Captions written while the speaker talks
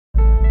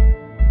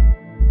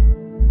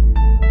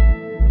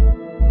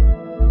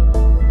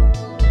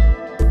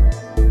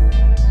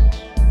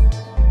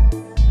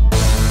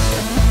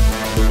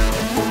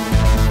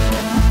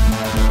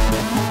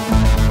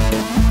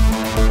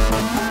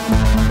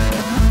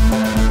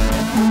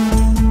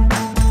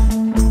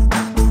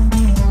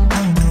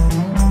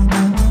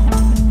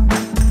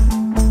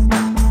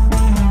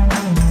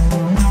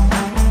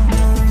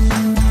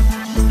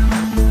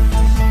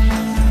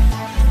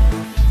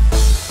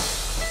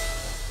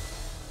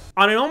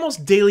On an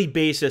almost daily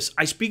basis,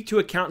 I speak to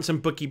accountants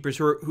and bookkeepers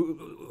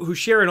who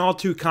share an all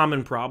too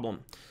common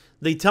problem.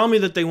 They tell me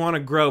that they want to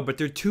grow, but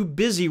they're too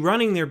busy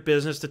running their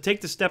business to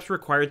take the steps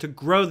required to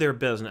grow their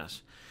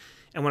business.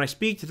 And when I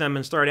speak to them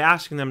and start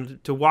asking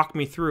them to walk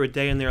me through a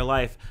day in their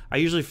life, I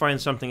usually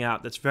find something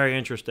out that's very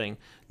interesting.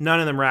 None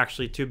of them are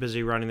actually too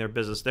busy running their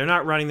business. They're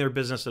not running their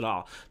business at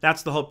all.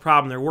 That's the whole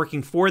problem. They're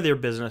working for their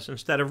business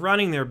instead of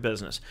running their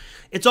business.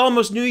 It's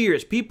almost New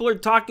Year's. People are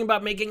talking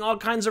about making all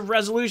kinds of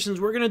resolutions.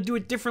 We're going to do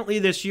it differently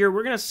this year.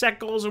 We're going to set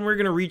goals and we're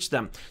going to reach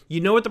them.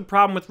 You know what the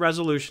problem with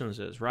resolutions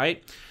is,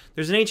 right?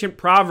 There's an ancient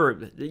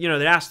proverb,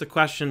 that asks the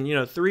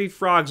question, 3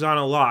 frogs on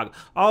a log.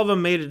 All of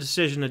them made a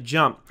decision to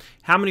jump.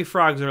 How many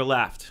frogs are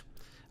left?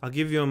 I'll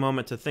give you a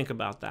moment to think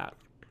about that.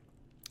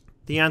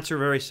 The answer,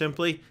 very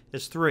simply,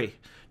 is 3.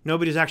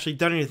 Nobody's actually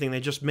done anything. They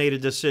just made a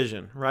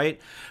decision,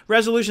 right?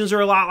 Resolutions are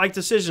a lot like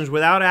decisions.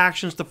 Without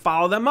actions to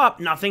follow them up,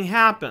 nothing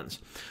happens.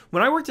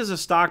 When I worked as a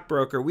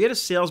stockbroker, we had a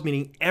sales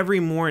meeting every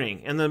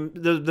morning, and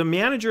the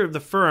manager of the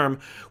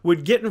firm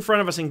would get in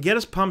front of us and get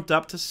us pumped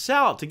up to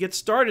sell, to get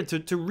started,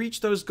 to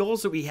reach those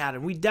goals that we had.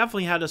 And we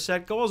definitely had to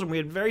set goals, and we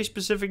had very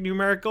specific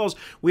numeric goals.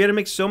 We had to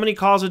make so many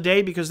calls a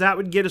day because that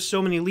would get us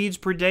so many leads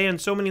per day, and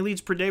so many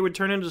leads per day would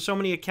turn into so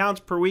many accounts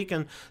per week,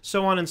 and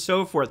so on and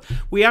so forth.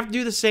 We have to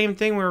do the same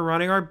thing when we're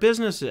running our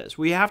businesses.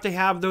 We have to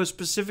have those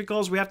specific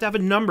goals. We have to have a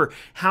number.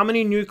 How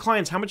many new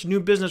clients, how much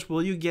new business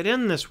will you get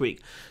in this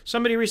week?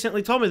 Somebody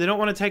recently told me they don't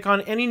want to take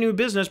on any new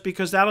business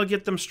because that'll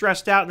get them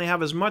stressed out and they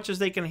have as much as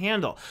they can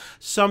handle.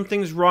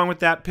 Something's wrong with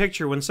that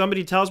picture. When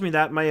somebody tells me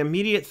that, my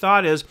immediate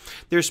thought is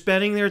they're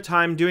spending their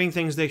time doing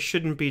things they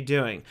shouldn't be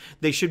doing.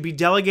 They should be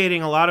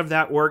delegating a lot of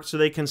that work so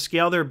they can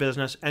scale their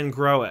business and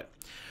grow it.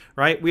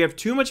 Right? We have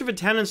too much of a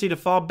tendency to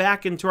fall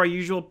back into our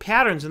usual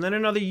patterns, and then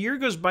another year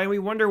goes by and we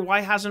wonder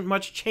why hasn't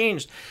much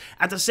changed.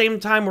 At the same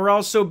time, we're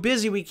all so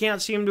busy we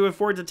can't seem to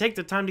afford to take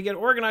the time to get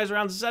organized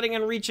around setting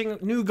and reaching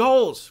new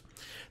goals.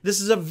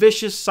 This is a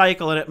vicious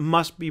cycle and it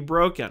must be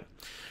broken.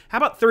 How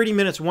about 30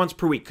 minutes once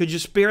per week? Could you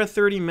spare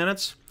 30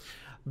 minutes?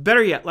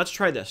 Better yet, let's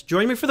try this.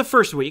 Join me for the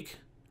first week,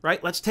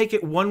 right? Let's take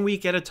it 1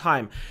 week at a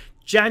time.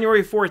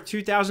 January 4th,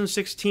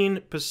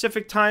 2016,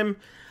 Pacific time,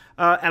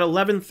 at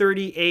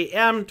 11:30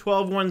 a.m.,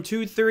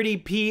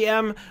 2:30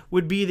 p.m.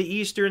 would be the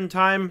Eastern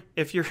time.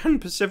 If you're in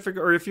Pacific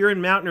or if you're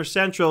in Mountain or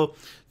Central,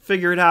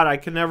 figure it out. I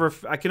can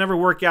never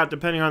work out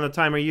depending on the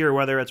time of year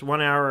whether it's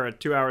 1 hour or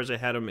 2 hours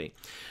ahead of me.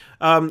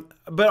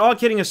 But all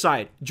kidding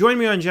aside, join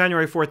me on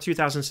January 4th,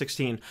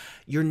 2016.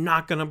 You're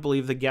not going to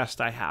believe the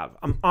guest I have.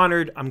 I'm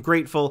honored, I'm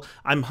grateful,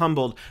 I'm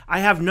humbled. I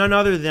have none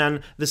other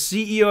than the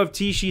CEO of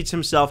T-Sheets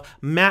himself,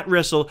 Matt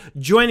Rissell,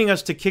 joining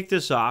us to kick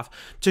this off,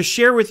 to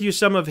share with you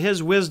some of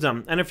his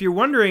wisdom. And if you're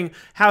wondering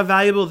how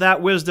valuable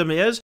that wisdom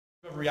is,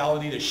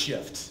 reality to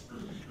shift.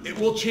 It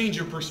will change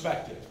your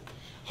perspective.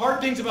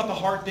 Hard Things About the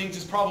Hard Things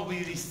is probably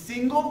the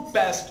single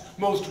best,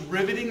 most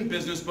riveting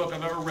business book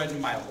I've ever read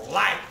in my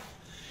life.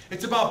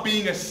 It's about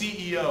being a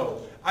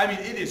CEO. I mean,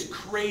 it is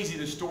crazy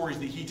the stories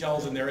that he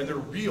tells in there, and they're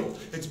real.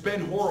 It's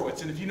Ben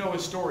Horowitz, and if you know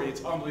his story,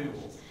 it's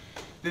unbelievable.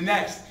 The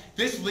next,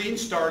 this lean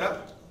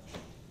startup,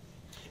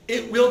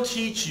 it will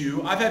teach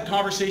you. I've had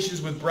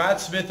conversations with Brad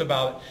Smith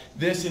about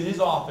this in his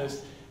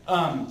office.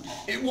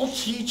 It will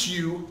teach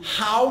you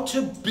how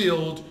to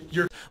build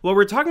your... Well,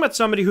 we're talking about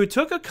somebody who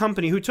took a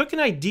company, who took an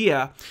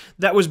idea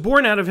that was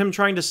born out of him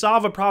trying to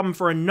solve a problem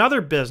for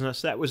another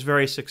business that was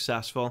very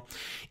successful,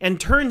 and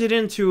turned it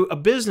into a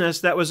business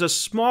that was a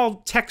small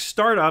tech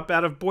startup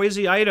out of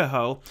Boise,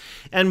 Idaho,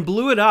 and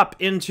blew it up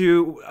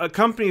into a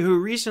company who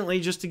recently,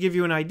 just to give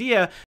you an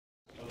idea...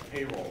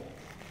 Payroll.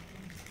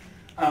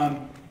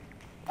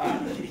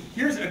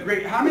 Here's a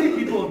great... How many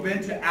people have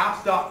been to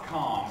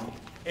apps.com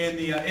in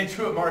the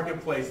Intuit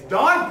Marketplace?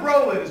 Dawn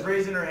Brolin is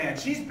raising her hand.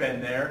 She's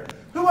been there.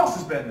 Who else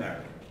has been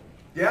there?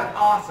 Yeah,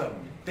 awesome.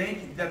 Thank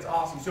you. That's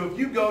awesome. So if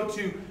you go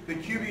to the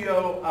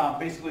QBO,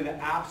 basically the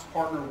apps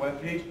partner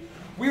webpage,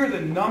 we are the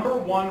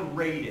 #1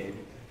 rated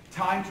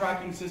time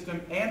tracking system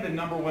and the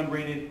 #1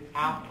 rated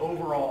app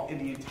overall in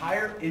the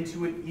entire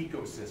Intuit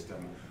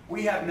ecosystem.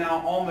 We have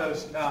now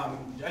almost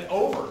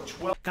over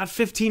 12. Got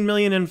 $15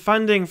 million in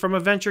funding from a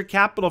venture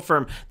capital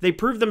firm. They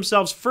proved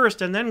themselves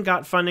first and then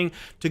got funding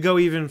to go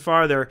even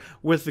farther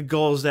with the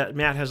goals that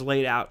Matt has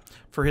laid out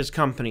for his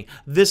company.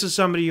 This is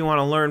somebody you want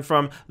to learn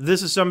from.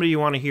 This is somebody you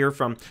want to hear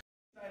from.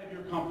 Inside of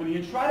your company,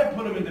 and try to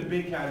put them into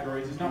big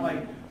categories. It's not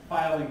like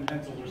filing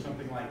pencils or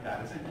something like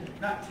that.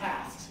 It's not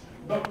tasks,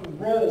 but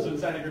roles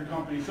inside of your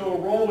company. So a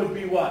role would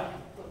be what?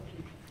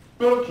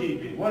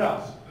 Bookkeeping. What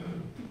else?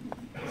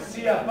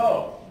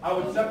 CFO. I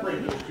would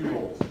separate those two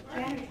roles.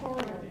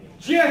 Janitorial.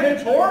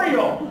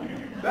 Janitorial!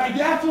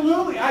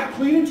 Absolutely. I'm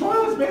cleaning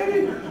toilets,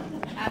 baby.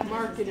 At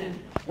marketing.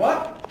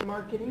 What?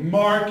 Marketing.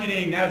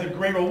 Marketing. That's a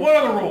great role. What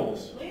other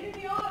roles? Cleaning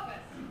the office.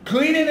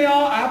 Cleaning the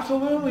office.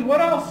 Absolutely.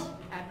 What else?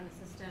 Admin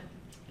assistant.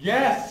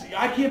 Yes.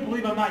 I can't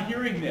believe I'm not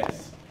hearing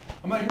this.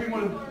 I'm not hearing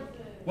one of the...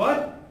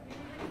 What?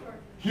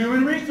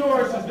 Human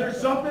resources.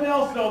 There's something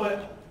else, though,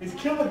 that is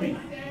killing me.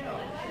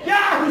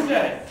 Yeah, who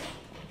said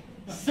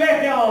it?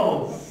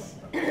 Sales.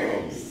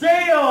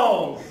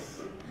 Sales.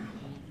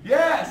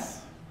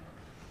 Yes.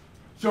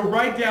 So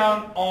write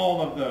down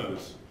all of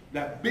those.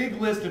 That big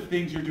list of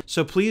things you're doing.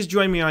 So please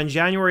join me on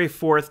January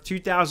 4th,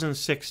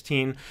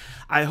 2016.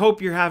 I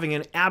hope you're having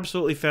an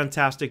absolutely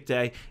fantastic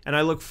day, and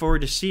I look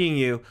forward to seeing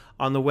you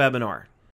on the webinar.